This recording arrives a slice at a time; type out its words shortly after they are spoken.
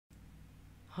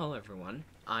Hello everyone,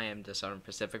 I am the Southern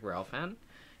Pacific Railfan,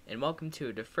 and welcome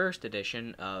to the first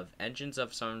edition of Engines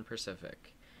of Southern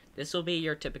Pacific. This will be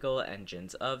your typical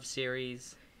Engines of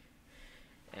series,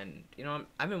 and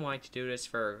I've been wanting to do this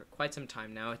for quite some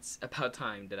time now. It's about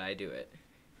time that I do it.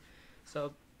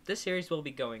 So this series will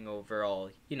be going over all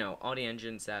the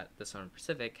engines that the Southern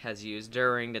Pacific has used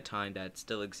during the time that it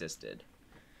still existed.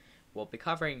 We'll be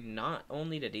covering not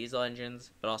only the diesel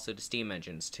engines, but also the steam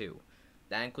engines too.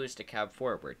 That includes the cab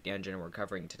forward, the engine we're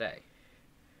covering today.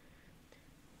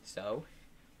 So,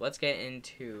 let's get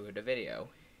into the video.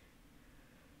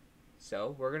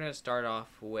 So, we're going to start off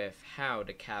with how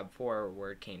the cab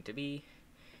forward came to be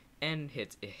and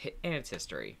its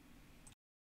history.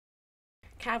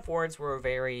 Cab forwards were a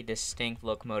very distinct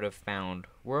locomotive found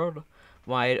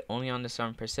worldwide only on the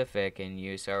Southern Pacific and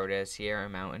used over the Sierra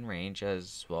Mountain Range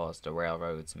as well as the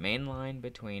railroad's main line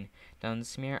between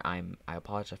Dunsmuir, I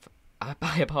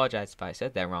apologize if I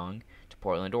said that wrong, to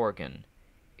Portland, Oregon.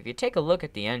 If you take a look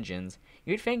at the engines,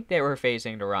 you'd think they were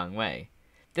facing the wrong way.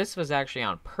 This was actually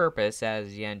on purpose as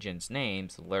the engines'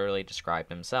 names literally describe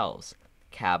themselves,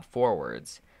 cab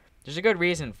forwards. There's a good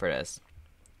reason for this.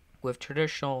 With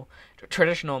traditional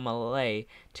Malay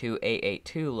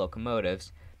 2882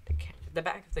 locomotives, the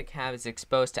back of the cab is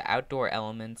exposed to outdoor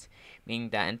elements, meaning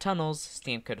that in tunnels,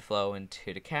 steam could flow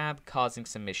into the cab, causing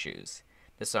some issues.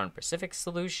 The Southern Pacific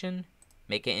solution?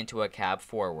 Make it into a cab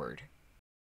forward.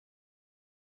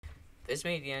 This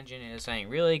made the engine into something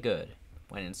really good.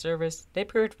 When in service, they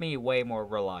proved to be way more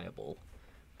reliable.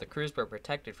 The crews were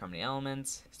protected from the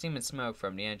elements, steam and smoke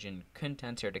from the engine couldn't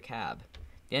enter the cab.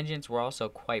 The engines were also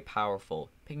quite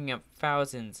powerful, picking up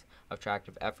thousands of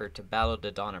tractive effort to battle the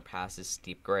Donner Pass's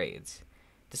steep grades.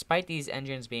 Despite these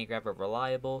engines being rather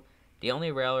reliable, the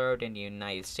only railroad in the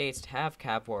United States to have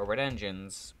cab-forward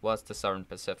engines was the Southern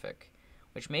Pacific,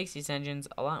 which makes these engines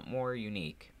a lot more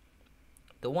unique.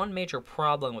 The one major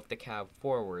problem with the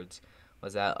cab-forwards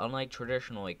was that, unlike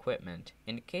traditional equipment,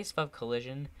 in the case of a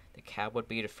collision, the cab would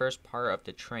be the first part of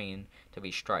the train to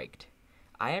be striked.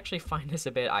 I actually find this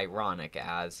a bit ironic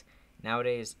as,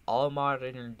 nowadays, all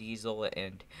modern diesel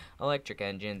and electric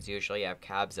engines usually have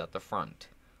cabs at the front.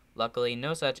 Luckily,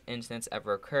 no such instance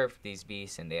ever occurred for these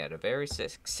beasts, and they had a very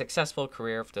successful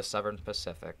career for the Southern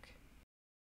Pacific.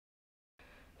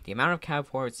 The amount of cab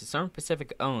forwards the Southern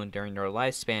Pacific owned during their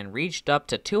lifespan reached up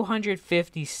to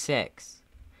 256.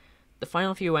 The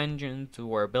final few engines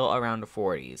were built around the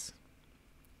 40s.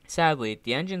 Sadly,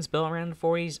 the engines built around the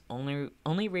 40s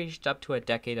only reached up to a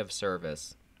decade of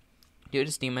service, due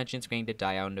to steam engines beginning to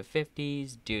die out in the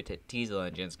 50s due to diesel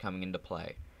engines coming into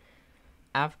play.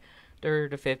 After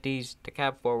the 50s, the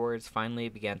cab forwards finally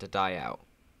began to die out,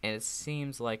 and it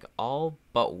seems like all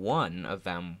but one of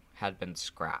them had been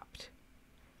scrapped.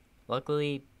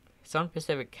 Luckily, Southern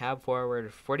Pacific Cab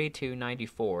Forward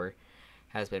 4294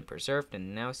 has been preserved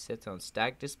and now sits on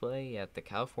static display at the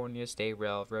California State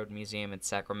Railroad Museum in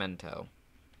Sacramento.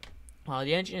 While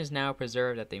the engine is now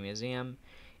preserved at the museum,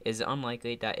 it is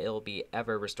unlikely that it will be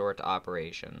ever restored to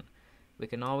operation. We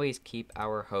can always keep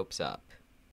our hopes up.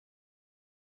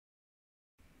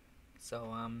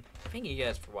 So, thank you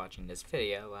guys for watching this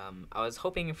video. I was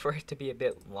hoping for it to be a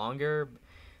bit longer,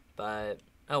 but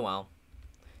oh well.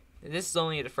 This is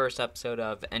only the first episode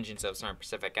of Engines of Southern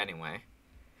Pacific anyway.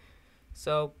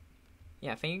 So,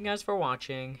 yeah, thank you guys for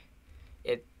watching.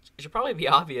 It should probably be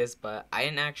obvious, but I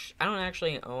don't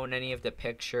actually own any of the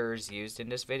pictures used in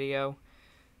this video.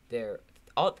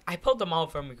 I pulled them all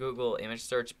from Google image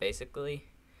search basically.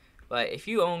 But if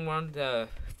you own one of the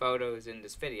photos in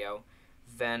this video,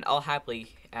 then I'll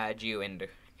happily add you in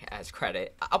as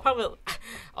credit.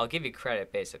 I'll give you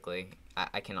credit basically.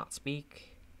 I cannot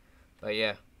speak, but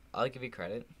yeah, I'll give you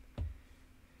credit.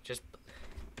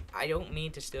 I don't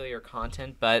mean to steal your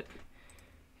content, but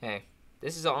hey,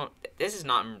 this is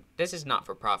not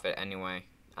for profit anyway.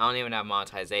 I don't even have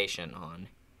monetization on.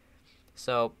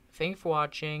 So, thank you for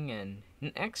watching, and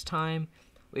next time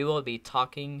we will be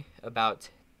talking about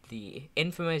the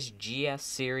infamous GS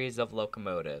series of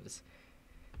locomotives.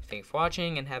 Thank you for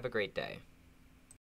watching, and have a great day.